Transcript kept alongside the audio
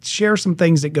Share some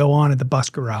things that go on at the bus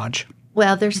garage.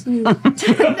 Well, there's... That's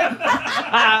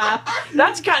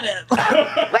kind of...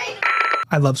 Wait,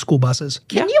 I love school buses.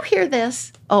 can you hear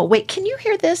this? Oh, wait, can you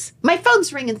hear this? My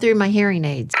phone's ringing through my hearing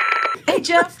aids. Hey,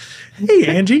 Jeff. Hey,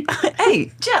 Angie.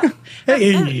 Hey, Jeff.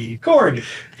 Hey, Corey.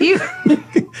 You.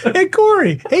 Hey,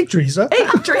 Corey. Hey, Teresa. Hey,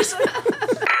 Teresa.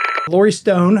 Lori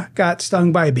Stone got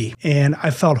stung by a bee, and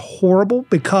I felt horrible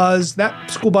because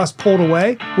that school bus pulled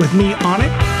away with me on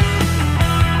it.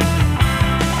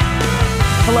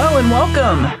 Hello and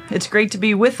welcome. It's great to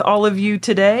be with all of you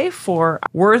today for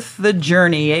Worth the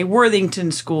Journey, a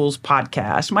Worthington Schools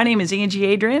podcast. My name is Angie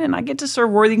Adrian, and I get to serve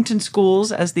Worthington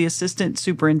Schools as the assistant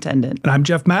superintendent. And I'm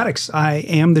Jeff Maddox. I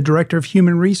am the director of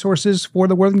human resources for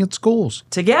the Worthington Schools.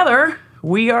 Together,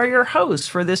 we are your hosts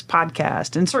for this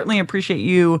podcast, and certainly appreciate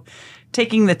you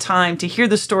taking the time to hear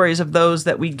the stories of those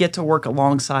that we get to work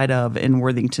alongside of in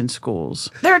Worthington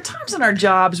Schools. There are times in our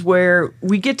jobs where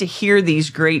we get to hear these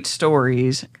great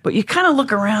stories, but you kind of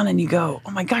look around and you go,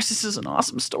 oh my gosh, this is an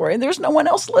awesome story, and there's no one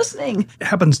else listening. It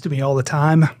happens to me all the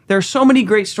time. There are so many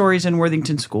great stories in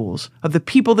Worthington Schools of the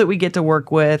people that we get to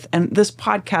work with, and this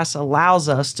podcast allows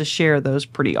us to share those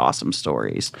pretty awesome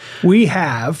stories. We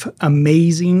have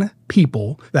amazing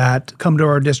people that come to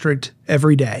our district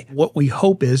every day. What we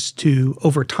hope is to,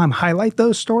 over time, highlight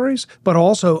those stories, but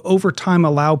also over time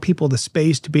allow people the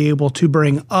space to be able to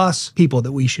bring us people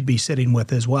that we should be sitting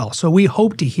with as well. So we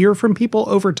hope to hear from people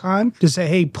over time to say,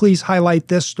 hey, please highlight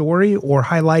this story or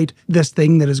highlight this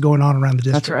thing that is going on around the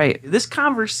district. That's right. This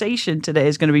conversation today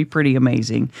is going to be pretty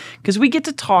amazing because we get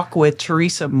to talk with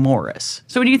Teresa Morris.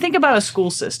 So when you think about a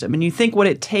school system and you think what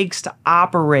it takes to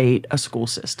operate a school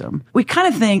system, we kind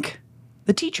of think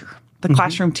the teacher, the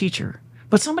classroom teacher.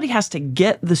 But somebody has to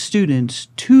get the students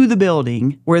to the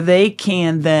building where they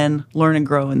can then learn and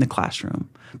grow in the classroom.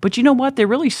 But you know what? They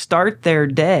really start their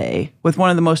day with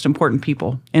one of the most important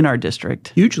people in our district.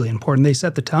 Hugely important. They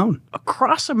set the tone.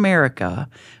 Across America,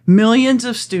 millions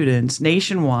of students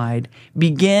nationwide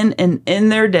begin and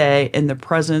end their day in the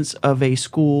presence of a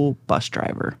school bus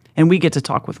driver. And we get to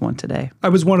talk with one today. I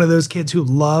was one of those kids who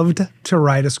loved to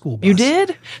ride a school bus. You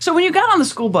did? So when you got on the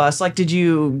school bus, did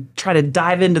you try to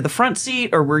dive into the front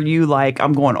seat, or were you like,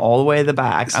 I'm going all the way to the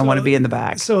back. I want to be in the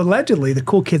back. So allegedly, the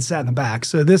cool kids sat in the back.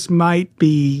 So this might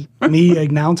be me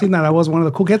announcing that I was one of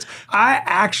the cool kids. I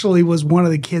actually was one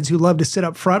of the kids who loved to sit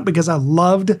up front because I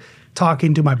loved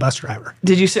talking to my bus driver.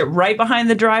 Did you sit right behind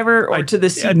the driver or to the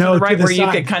seat to the right where you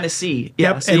could kind of see?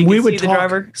 Yeah, yep. So and you we could would see talk. The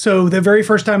driver? So the very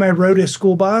first time I rode a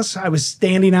school bus, I was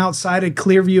standing outside at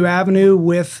Clearview Avenue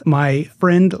with my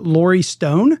friend Lori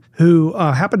Stone, who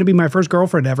happened to be my first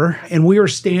girlfriend ever. And we were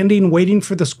standing waiting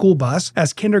for the school bus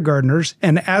as kindergartners.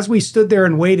 And as we stood there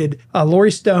and waited,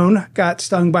 Lori Stone got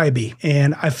stung by a bee.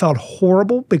 And I felt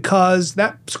horrible because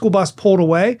that school bus pulled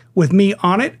away with me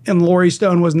on it. And Lori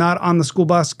Stone was not on the school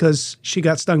bus because she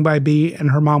got stung by a bee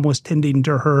and her mom was tending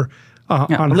to her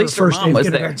on at her least first her mom day. was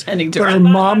there tending to her. Her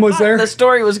mom was there. The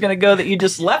story was going to go that you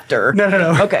just left her.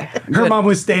 No. Okay. Her mom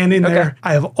was standing there. Okay.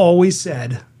 I have always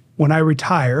said, when I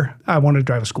retire, I want to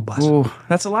drive a school bus. Ooh,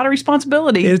 that's a lot of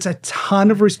responsibility. It's a ton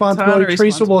of responsibility.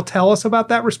 Teresa will tell us about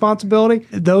that responsibility.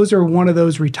 Those are one of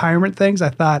those retirement things. I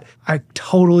thought I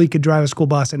totally could drive a school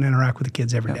bus and interact with the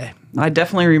kids every day. I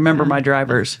definitely remember my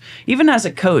drivers. Even as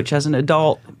a coach, as an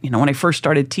adult, when I first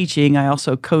started teaching, I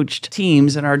also coached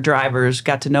teams, and our drivers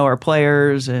got to know our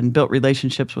players and built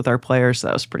relationships with our players. So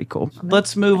that was pretty cool.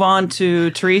 Let's move on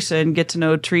to Teresa and get to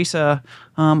know Teresa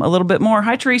a little bit more.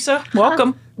 Hi, Teresa.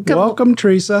 Welcome. Welcome,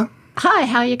 Teresa. Hi,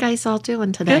 how you guys all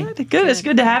doing today? Good. It's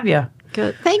good to have you.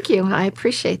 Good. Thank you. I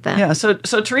appreciate that. Yeah, so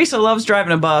Teresa loves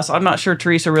driving a bus. I'm not sure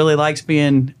Teresa really likes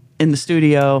being in the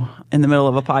studio in the middle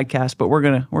of a podcast, but we're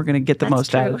gonna get the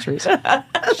most out of Teresa.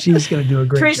 She's gonna do a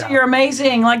great Teresa, job. you're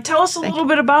amazing. Tell us a little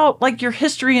bit about your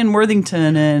history in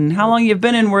Worthington and how long you've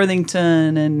been in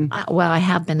Worthington. And well, I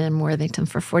have been in Worthington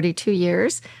for 42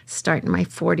 years, starting my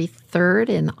 43rd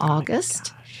in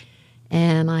August.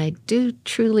 And I do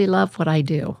truly love what I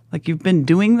do. You've been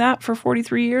doing that for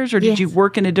 43 years, or did you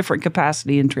work in a different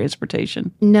capacity in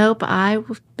transportation? Nope.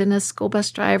 I've been a school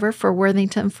bus driver for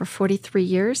Worthington for 43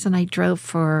 years, and I drove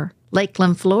for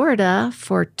Lakeland, Florida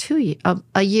for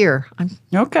a year.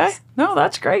 Okay. No,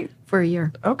 that's great. For a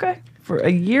year. Okay. For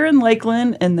a year in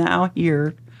Lakeland and now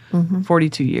here.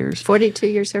 42 years. 42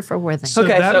 years here for Worthington.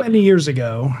 So many years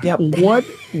ago, Yep.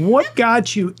 what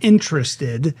got you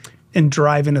interested in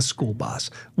driving a school bus.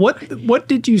 What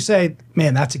did you say,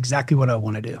 man, that's exactly what I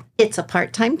want to do? It's a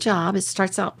part-time job. It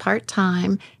starts out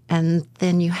part-time, and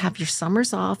then you have your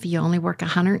summers off. You only work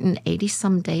 180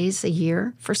 some days a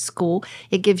year for school.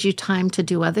 It gives you time to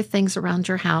do other things around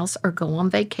your house or go on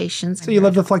vacations. So you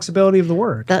love the flexibility of the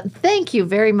work. Thank you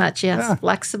very much. Yes, Yeah.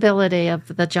 flexibility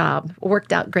of the job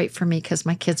worked out great for me because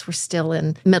my kids were still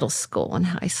in middle school and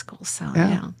high school. So,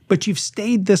 yeah. But you've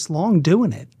stayed this long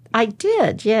doing it. I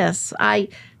did, yes. I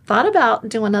thought about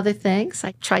doing other things.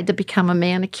 I tried to become a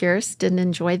manicurist, didn't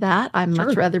enjoy that. I'd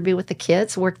much rather be with the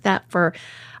kids, worked that for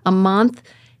a month,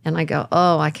 and I go,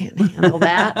 oh, I can't handle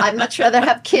that. I'd much rather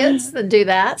have kids than do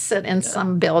that, sit in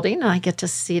some building, and I get to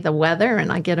see the weather,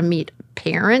 and I get to meet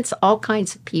parents, all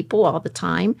kinds of people all the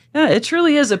time. Yeah, it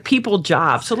truly is a people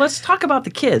job. So let's talk about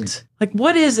the kids. Like,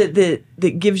 what is it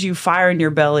that gives you fire in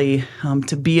your belly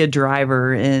to be a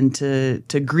driver and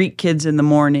to greet kids in the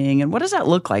morning? And what does that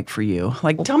look like for you?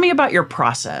 Like, tell me about your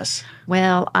process.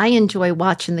 Well, I enjoy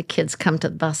watching the kids come to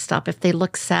the bus stop. If they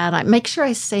look sad, I make sure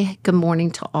I say good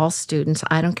morning to all students.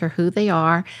 I don't care who they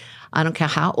are. I don't care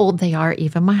how old they are,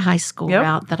 even my high school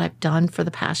route that I've done for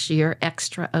the past year,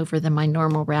 extra over than my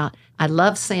normal route. I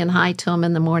love saying hi to them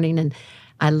in the morning, and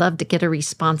I love to get a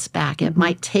response back. It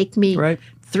might take me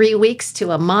 3 weeks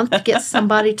to a month to get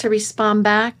somebody to respond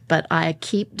back, but I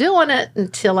keep doing it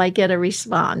until I get a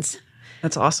response.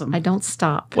 That's awesome. I don't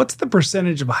stop. What's the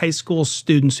percentage of high school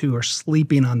students who are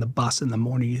sleeping on the bus in the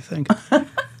morning, you think?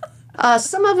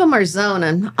 Some of them are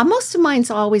zoning. Most of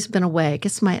mine's always been awake.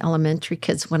 It's my elementary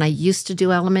kids when I used to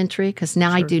do elementary, because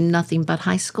now I do nothing but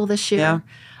high school this year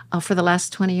for the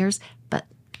last 20 years. But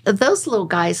those little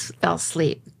guys fell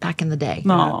asleep back in the day.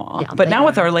 No, but now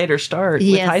with our later start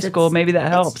with high school, maybe that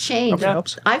helps. It's changed. Okay.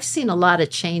 Helps. I've seen a lot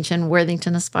of change in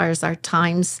Worthington as far as our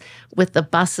times with the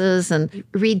buses and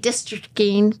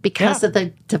redistricting because of the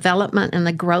development and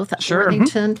the growth at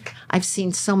Worthington. I've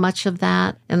seen so much of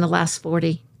that in the last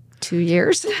 42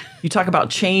 years. You talk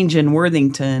about change in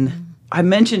Worthington. I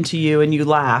mentioned to you and you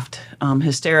laughed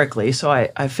hysterically, so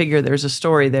I figure there's a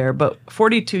story there. But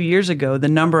 42 years ago, the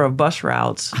number of bus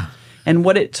routes and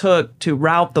what it took to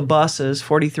route the buses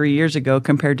 43 years ago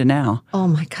compared to now. Oh,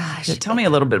 my gosh. Tell me a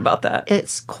little bit about that.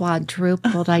 It's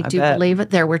quadrupled. I do bet. believe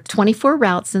it. There were 24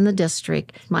 routes in the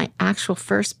district. My actual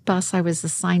first bus I was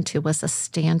assigned to was a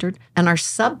standard, and our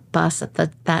sub bus at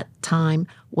that time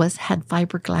had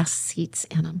fiberglass seats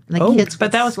in them. The kids but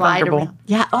would that was slide comfortable. around.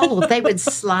 Yeah. Oh, they would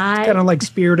slide. Kind of like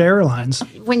Spirit Airlines.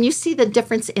 When you see the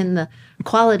difference in the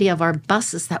quality of our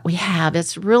buses that we have,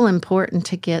 it's real important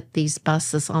to get these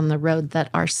buses on the road that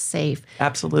are safe.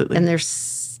 Absolutely. And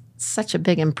there's such a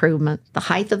big improvement. The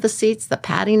height of the seats, the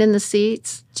padding in the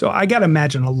seats. So I got to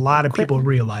imagine a lot of people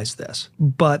realize this,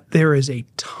 but there is a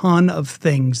ton of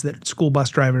things that school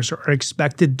bus drivers are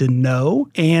expected to know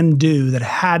and do that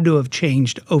had to have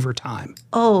changed over time.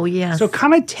 Oh, yes. So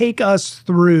kind of take us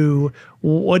through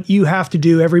what you have to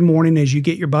do every morning as you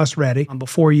get your bus ready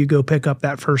before you go pick up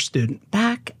that first student.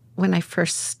 Back when I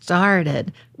first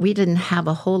started, we didn't have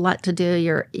a whole lot to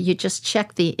do. You just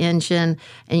checked the engine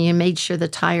and you made sure the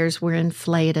tires were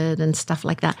inflated and stuff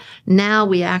like that. Now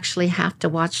we actually have to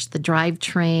watch the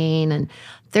drivetrain, and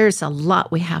there's a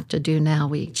lot we have to do now.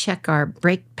 We check our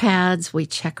brake pads, we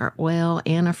check our oil,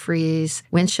 antifreeze,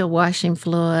 windshield washing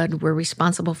fluid. We're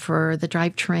responsible for the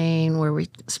drivetrain. We're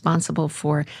responsible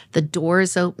for the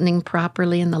doors opening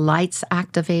properly and the lights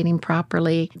activating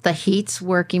properly. The heat's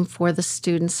working for the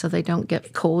students so they don't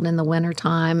get cold in the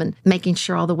wintertime, and making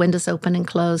sure all the windows open and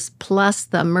close, plus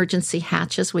the emergency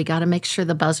hatches. We got to make sure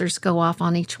the buzzers go off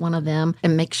on each one of them,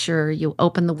 and make sure you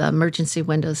open the emergency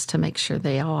windows to make sure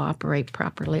they all operate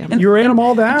properly. You ran them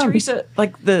all down. Teresa,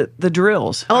 like the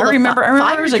drills. Oh, I remember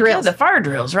fire as a kid, drills. the fire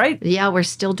drills, right? Yeah, we're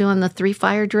still doing the 3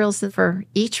 fire drills for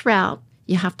each route.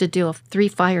 You have to do 3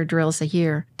 fire drills a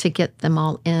year to get them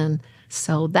all in.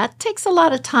 So that takes a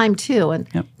lot of time, too. And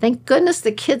thank goodness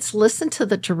the kids listen to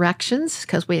the directions,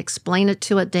 because we explain it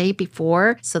to a day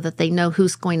before so that they know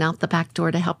who's going out the back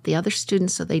door to help the other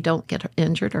students so they don't get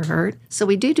injured or hurt. So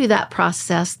we do that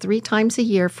process 3 times a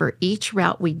year for each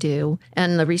route we do.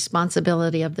 And the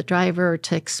responsibility of the driver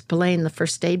to explain the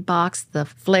first aid box, the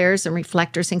flares and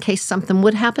reflectors in case something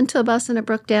would happen to a bus and it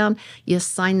broke down. You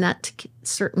assign that to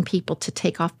certain people to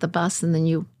take off the bus, and then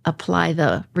you apply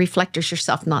the reflectors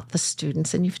yourself, not the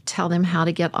students, and you tell them how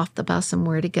to get off the bus and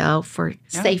where to go for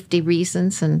safety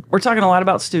reasons. And we're talking a lot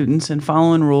about students and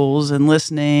following rules and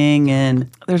listening,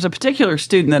 and there's a particular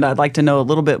student that I'd like to know a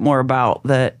little bit more about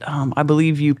that I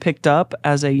believe you picked up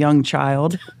as a young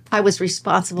child. I was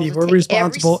responsible. You to were take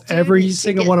responsible, every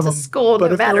single one of them. School, but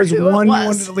no if there matter was who one it you was.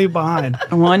 wanted to leave behind,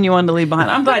 One you wanted to leave behind.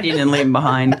 I'm glad you didn't leave him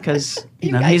behind because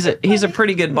he's a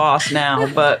pretty good boss now.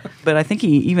 But I think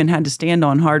he even had to stand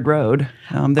on hard road.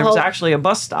 There was actually a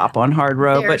bus stop on hard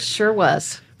road. There sure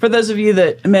was. For those of you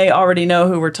that may already know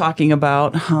who we're talking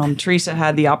about, Teresa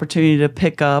had the opportunity to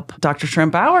pick up Dr.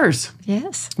 Trent Bowers.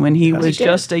 Yes. When he was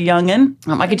just a youngin'.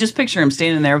 I could just picture him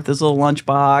standing there with his little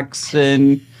lunchbox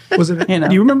and... Was it?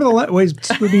 Do you remember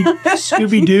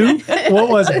Scooby Doo? What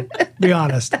was it? Be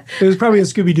honest. It was probably a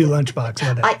Scooby Doo lunchbox,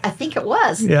 wasn't it? I think it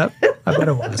was. Yep, I bet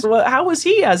it was. Well, how was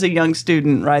he as a young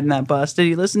student riding that bus? Did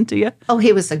he listen to you? Oh,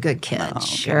 he was a good kid.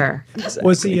 Sure. Exactly.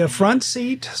 Was he a front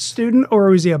seat student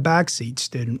or was he a back seat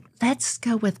student? Let's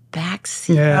go with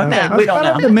backseat. Yeah, Okay, we don't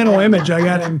know. The mental image. I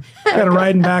got him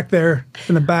riding back there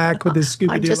in the back with his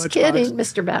Scooby I'm Doo just lunchbox. kidding,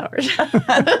 Mr. Bowers.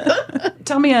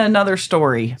 Tell me another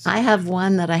story. I have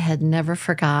one that I had never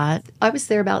forgot. I was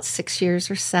there about 6 years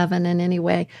or 7, and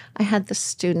anyway, I had the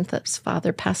student that's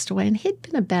father passed away, and he'd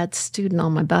been a bad student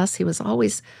on my bus. He was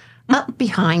always up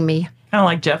behind me. Kind of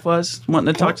like Jeff was,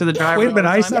 wanting to talk to the driver. Wait a minute,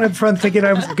 I sat in front thinking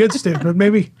I was a good student, but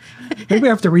maybe I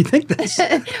have to rethink this.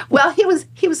 Well,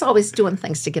 he was always doing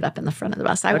things to get up in the front of the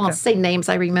bus. I won't say names.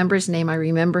 I remember his name. I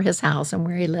remember his house and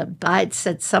where he lived. I'd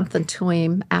said something to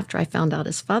him after I found out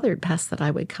his father had passed that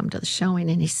I would come to the showing,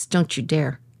 and he said, "Don't you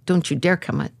dare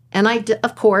come up." And I did,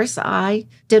 of course, I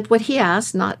did what he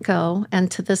asked, not go.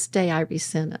 And to this day, I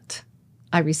resent it.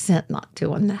 I resent not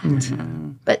doing that.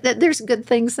 Mm-hmm. But there's good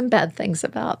things and bad things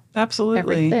about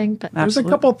everything. But there's a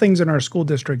couple of things in our school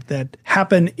district that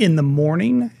happen in the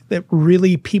morning that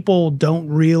really people don't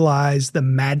realize the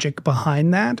magic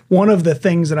behind that. One of the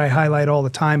things that I highlight all the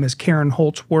time is Karen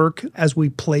Holt's work as we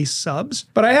place subs.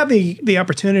 But I had the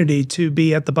opportunity to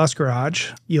be at the bus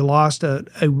garage. You lost a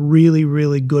really,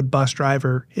 really good bus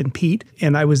driver in Pete,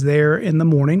 and I was there in the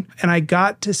morning, and I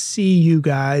got to see you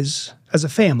guys as a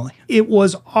family. It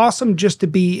was awesome just to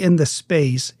be in the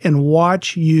space and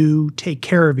watch you take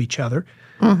care of each other.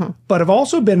 Mm-hmm. But I've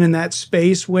also been in that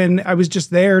space when I was just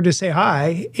there to say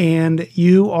hi, and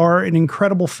you are an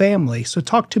incredible family. So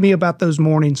talk to me about those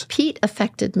mornings. Pete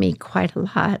affected me quite a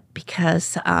lot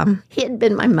because he had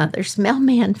been my mother's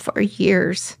mailman for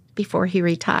years before he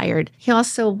retired. He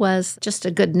also was just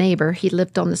a good neighbor. He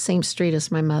lived on the same street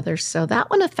as my mother. So that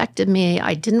one affected me.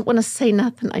 I didn't want to say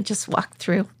nothing. I just walked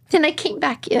through. Then I came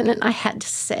back in and I had to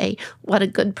say what a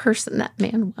good person that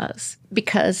man was,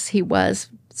 because he was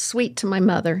sweet to my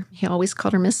mother. He always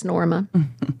called her Miss Norma,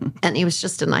 and he was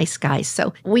just a nice guy.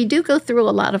 So we do go through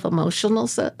a lot of emotional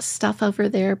stuff over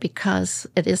there because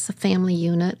it is a family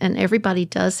unit, and everybody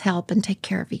does help and take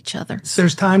care of each other.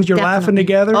 There's times you're laughing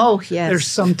together. Oh, yes. There's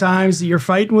sometimes you're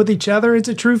fighting with each other. It's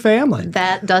a true family.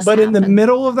 That does But happen. in the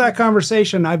middle of that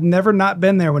conversation, I've never not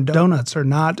been there when donuts are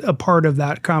not a part of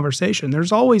that conversation.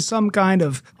 There's always some kind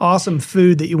of awesome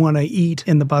food that you want to eat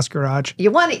in the bus garage.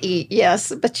 You want to eat,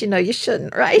 yes, but you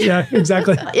shouldn't, right? Yeah,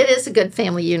 exactly. It is a good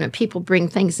family unit. People bring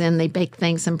things in, they bake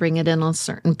things and bring it in on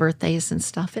certain birthdays and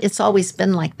stuff. It's always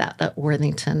been like that at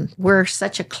Worthington. We're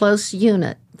such a close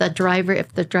unit.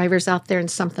 If the driver's out there and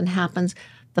something happens,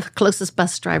 the closest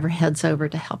bus driver heads over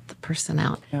to help the person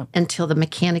out until the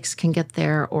mechanics can get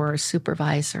there or a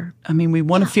supervisor. I mean, we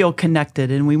want to feel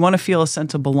connected, and we want to feel a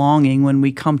sense of belonging when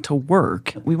we come to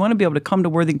work. We want to be able to come to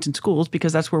Worthington Schools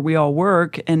because that's where we all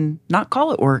work and not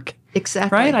call it work.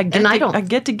 Exactly. Right? I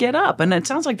get to get up, and it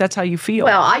sounds like that's how you feel.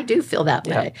 Well, I do feel that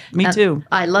way. Me too.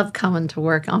 I love coming to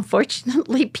work.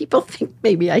 Unfortunately, people think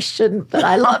maybe I shouldn't, but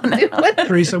I love doing it.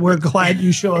 Teresa, we're glad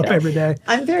you show up every day.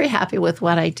 I'm very happy with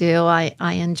what I do. I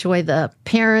enjoy the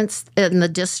parents in the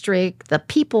district. The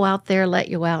people out there let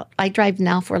you out. I drive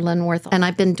now for Linworth, and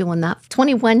I've been doing that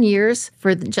 21 years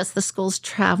for just the schools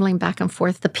traveling back and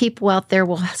forth. The people out there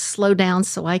will slow down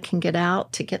so I can get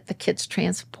out to get the kids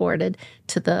transported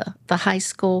to the high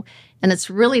school. And it's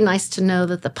really nice to know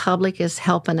that the public is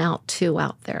helping out too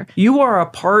out there. You are a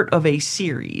part of a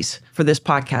series for this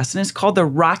podcast, and it's called the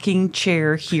Rocking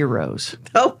Chair Heroes.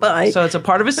 Oh, my. So it's a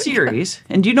part of a series.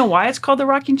 And do you know why it's called the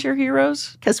Rocking Chair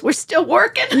Heroes? Because we're still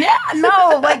working. Yeah,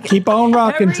 no. Keep on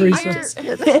rocking, Teresa.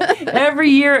 Every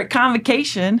year at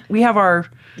convocation, we have our,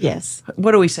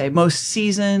 what do we say, most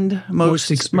seasoned, most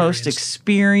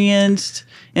experienced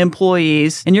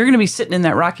employees. And you're going to be sitting in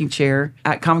that rocking chair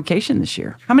at convocation this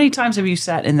year. How many times have you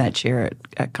sat in that chair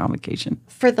at convocation?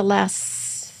 For the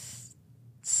last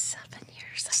 7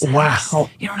 years. success. Wow.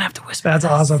 You don't have to whisper. That's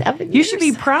awesome. 7 You should be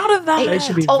years. proud of that. I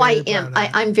should be I very proud am. of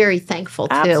that. I'm very thankful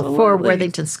too Absolutely. for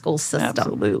Worthington School System.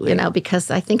 Absolutely. Because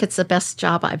I think it's the best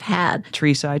job I've had.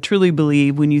 Teresa, I truly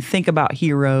believe when you think about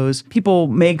heroes, people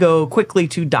may go quickly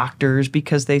to doctors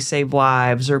because they save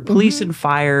lives or police and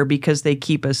fire because they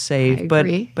keep us safe. I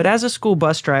agree. But as a school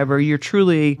bus driver, you're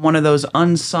truly one of those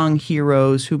unsung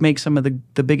heroes who make some of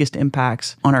the biggest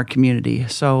impacts on our community.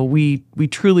 So we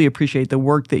truly appreciate the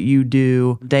work that you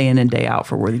do day in and day out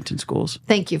for Worthington Schools.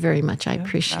 Thank you very much. I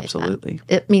appreciate absolutely.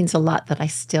 that. It means a lot that I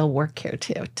still work here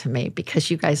too, to me,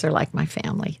 because you guys are like my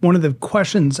family. One of the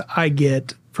questions I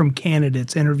get from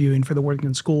candidates interviewing for the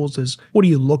Worthington Schools is, what do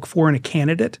you look for in a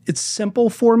candidate? It's simple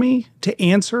for me to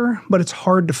answer, but it's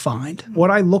hard to find. What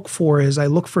I look for is I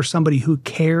look for somebody who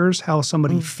cares how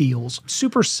somebody feels.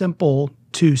 Super simple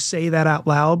to say that out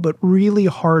loud, but really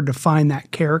hard to find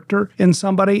that character in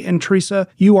somebody. And Teresa,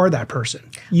 you are that person.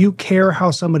 You care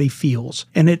how somebody feels,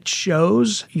 and it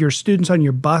shows. Your students on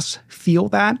your bus feel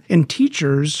that, and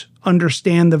teachers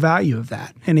understand the value of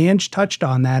that. And Ange touched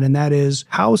on that, and that is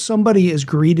how somebody is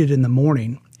greeted in the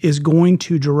morning is going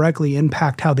to directly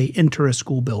impact how they enter a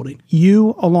school building.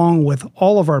 You, along with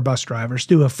all of our bus drivers,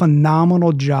 do a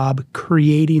phenomenal job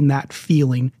creating that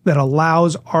feeling that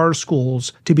allows our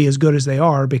schools to be as good as they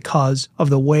are because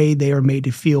of the way they are made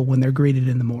to feel when they're greeted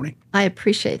in the morning. I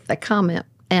appreciate the comment,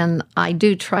 and I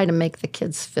do try to make the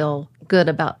kids feel good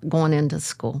about going into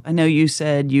school. I know you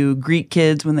said you greet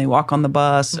kids when they walk on the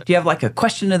bus. Do you have like a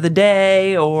question of the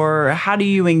day, or how do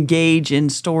you engage in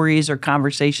stories or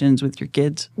conversations with your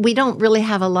kids? We don't really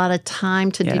have a lot of time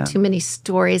to Yeah. do too many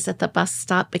stories at the bus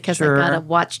stop because Sure. I got to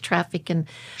watch traffic and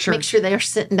Sure. make sure they're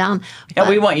sitting down. Yeah, But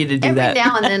we want you to do every that.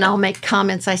 now and then I'll make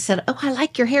comments. I said, "Oh, I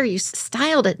like your hair. You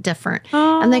styled it different."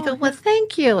 And they go, "Well,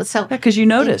 thank you." So, Because you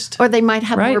noticed. or they might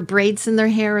have Right. more braids in their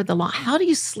hair or the long. How do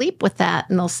you sleep with that?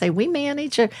 And they'll say, "We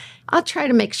manage it." I'll try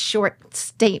to make short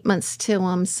statements to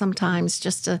them sometimes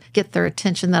just to get their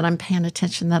attention that I'm paying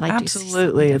attention, that I do see something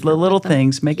Absolutely. The different little with them.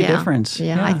 things make a Yeah. difference.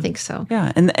 Yeah, I think so.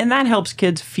 Yeah, and that helps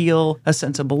kids feel a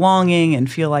sense of belonging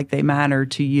and feel like they matter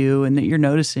to you and that you're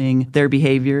noticing their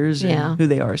behaviors Yeah. and who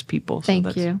they are as people. So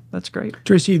Thank you. That's great.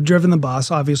 Teresa, you've driven the bus,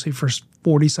 obviously, for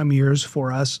 40 some years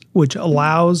for us, which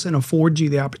allows and affords you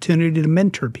the opportunity to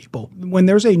mentor people. When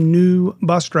there's a new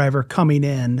bus driver coming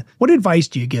in, what advice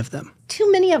do you give them? Too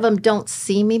many of them don't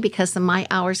see me because of my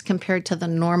hours compared to the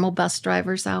normal bus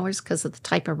driver's hours because of the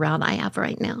type of route I have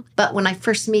right now. But when I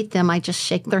first meet them, I just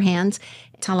shake their hands,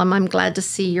 tell them, "I'm glad to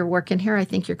see you're working here. I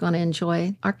think you're going to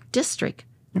enjoy our district."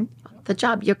 The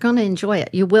job, you're going to enjoy it.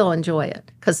 You will enjoy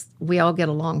it because we all get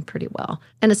along pretty well.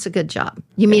 And it's a good job.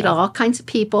 You meet all kinds of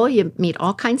people. You meet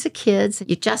all kinds of kids.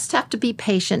 You just have to be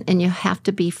patient and you have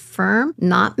to be firm,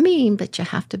 not mean, but you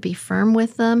have to be firm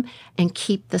with them and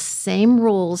keep the same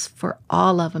rules for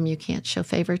all of them. You can't show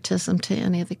favoritism to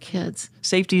any of the kids.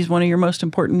 Safety is one of your most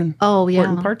important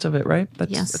parts of it, right?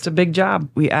 Yes. That's a big job.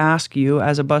 We ask you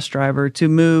as a bus driver to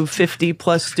move 50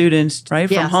 plus students, right,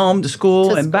 from Yes. home to school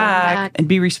To and school back, and back. and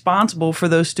be responsible for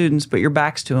those students, but your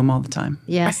back's to them all the time.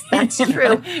 Yes, that's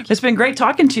true. It's been great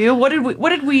talking to you. What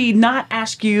did we not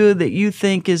ask you that you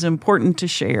think is important to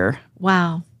share?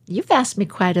 Wow. You've asked me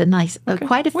quite a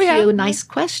We few have. nice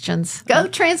questions. Go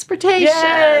transportation.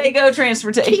 Yay, go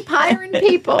transportation. Keep hiring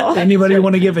people. Anybody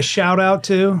want to give a shout out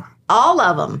to? All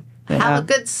of them. Yeah. Have a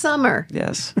good summer.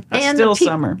 Yes. And Still the peop-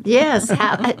 summer. Yes.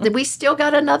 We still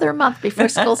got another month before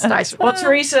school starts. Well,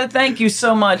 Teresa, thank you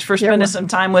so much for spending some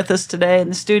time with us today in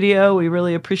the studio. We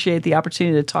really appreciate the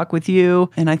opportunity to talk with you.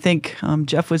 And I think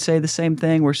Jeff would say the same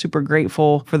thing. We're super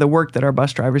grateful for the work that our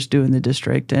bus drivers do in the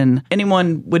district. And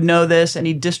anyone would know this,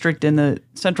 any district in the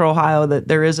Central Ohio, that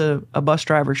there is a bus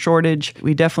driver shortage.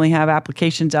 We definitely have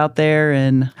applications out there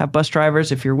and have bus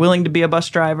drivers. If you're willing to be a bus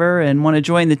driver and want to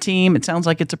join the team, it sounds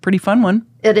like it's a pretty fun one.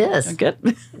 It is. Good.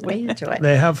 We enjoy it.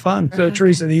 They have fun. So,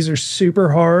 Teresa, these are super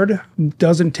hard.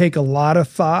 Doesn't take a lot of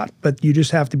thought, but you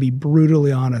just have to be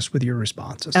brutally honest with your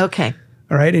responses. Okay.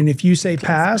 All right. And if you say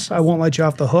pass, I won't let you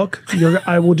off the hook.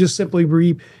 I will just simply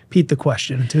repeat the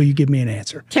question until you give me an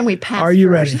answer. Can we pass? Are you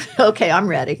first? Okay, I'm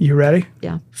ready. You ready?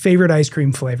 Yeah. Favorite ice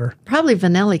cream flavor? Probably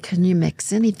vanilla. Can you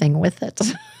mix anything with it?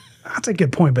 That's a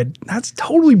good point, but that's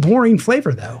totally boring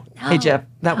flavor, though. Hey, Jeff,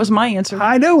 that was my answer.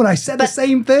 I know, and I said the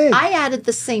same thing. I added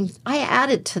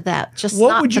to that. Just What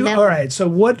not would you? vanilla. All right. So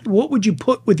what would you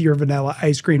put with your vanilla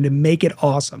ice cream to make it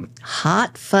awesome?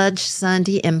 Hot fudge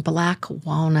sundae and black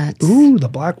walnuts. Ooh, the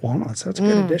black walnuts. That's a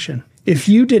good addition. If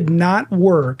you did not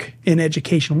work in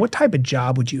education, what type of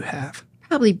job would you have?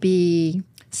 Probably be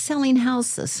selling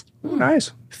houses.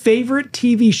 Nice. Favorite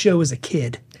TV show as a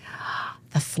kid?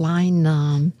 The Flying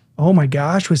Nun. Oh my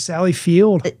gosh, with Sally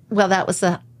Field. Well,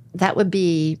 that would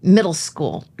be middle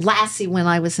school. Lassie when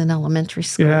I was in elementary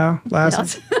school. Yeah, last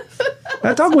Yes.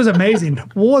 that dog was amazing.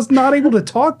 Was not able to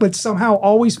talk, but somehow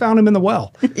always found him in the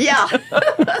well. Yeah.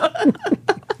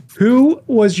 Who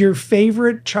was your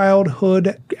favorite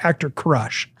childhood actor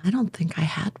crush? I don't think I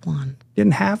had one.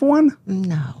 Didn't have one?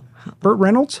 No. Burt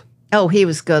Reynolds? Oh, he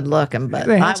was good looking, but He's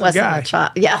a I handsome wasn't guy. a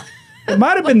child. Yeah. It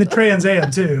might have been the Trans Am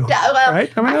too. Yeah, well,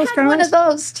 right? I that was had kinda one nice. of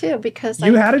those too because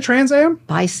You had a Trans Am?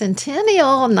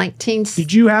 bicentennial 19.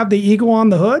 Did you have the eagle on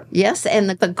the hood? Yes, and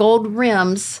the gold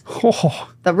rims, Oh,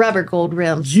 the rubber gold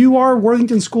rims. you are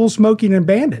Worthington Schools smoking and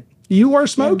bandit. You are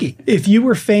smoky. If you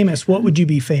were famous, what would you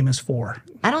be famous for?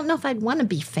 I don't know if I'd want to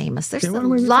be famous. There's a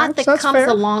wanna be lot famous? that That's comes fair.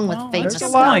 along with That's famous. a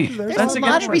There's good a lot. point. There's That's a a lot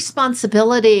good of point.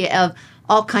 responsibility of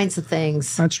all kinds of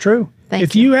things. That's true. Thank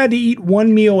if you. you had to eat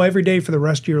one meal every day for the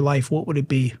rest of your life, what would it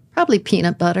be? Probably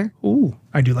peanut butter. Ooh,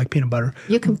 I do like peanut butter.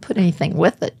 You can put anything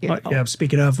with it. You know. Yeah,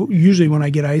 speaking of, usually when I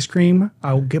get ice cream,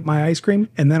 I'll get my ice cream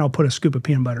and then I'll put a scoop of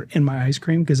peanut butter in my ice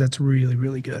cream because that's really,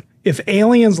 really good. If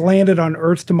aliens landed on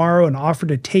Earth tomorrow and offered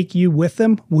to take you with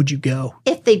them, would you go?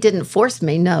 If they didn't force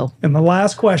me, no. And the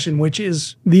last question, which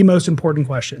is the most important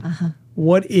question.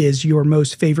 What is your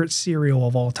most favorite cereal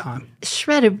of all time?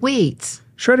 Shredded wheats.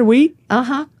 Shredded wheat?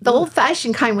 The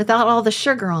old-fashioned kind without all the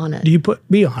sugar on it. Do you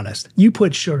be honest, you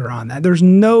put sugar on that. There's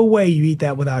no way you eat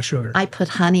that without sugar. I put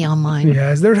honey on mine.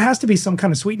 Yes, there has to be some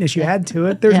kind of sweetness you add to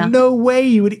it. There's Yeah. no way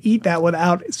you would eat that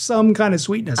without some kind of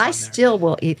sweetness. I on there. still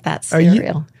will eat that Are you-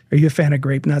 cereal. Are you a fan of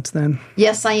grape nuts then?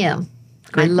 Yes, I am.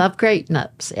 I love grape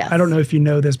nuts. Yes. I don't know if you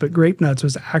know this, but grape nuts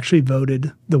was actually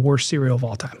voted the worst cereal of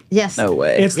all time. Yes. No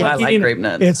way. I like eating, grape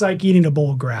nuts. It's like eating a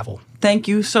bowl of gravel. Thank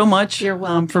you so much You're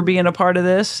welcome. for being a part of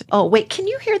this. Oh, wait. Can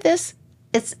you hear this?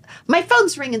 It's my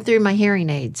phone's ringing through my hearing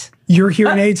aids. Your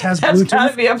hearing aids has That's got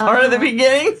to Bluetooth. be a part of the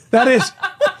beginning. That is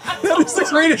the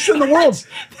greatest in the world.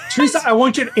 Teresa, I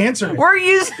want you to answer it. We're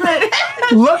using it.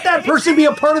 Let that person be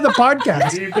a part of the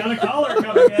podcast. You've got a caller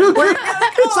coming in.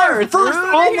 It's our first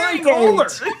online caller.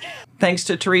 Thanks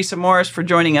to Teresa Morris for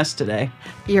joining us today.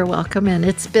 You're welcome, and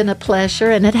it's been a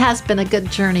pleasure, and it has been a good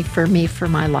journey for me for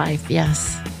my life.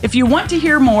 Yes. If you want to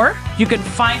hear more, you can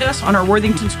find us on our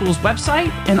Worthington Schools website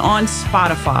and on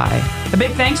Spotify. A big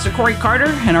thanks to Corey Carter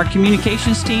and our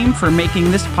communications team for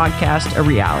making this podcast a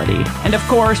reality. And of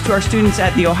course, to our students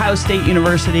at The Ohio State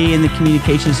University in the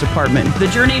communications department. The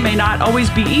journey may not always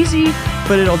be easy,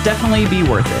 but it'll definitely be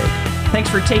worth it.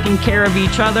 Thanks for taking care of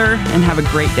each other, and have a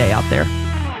great day out there.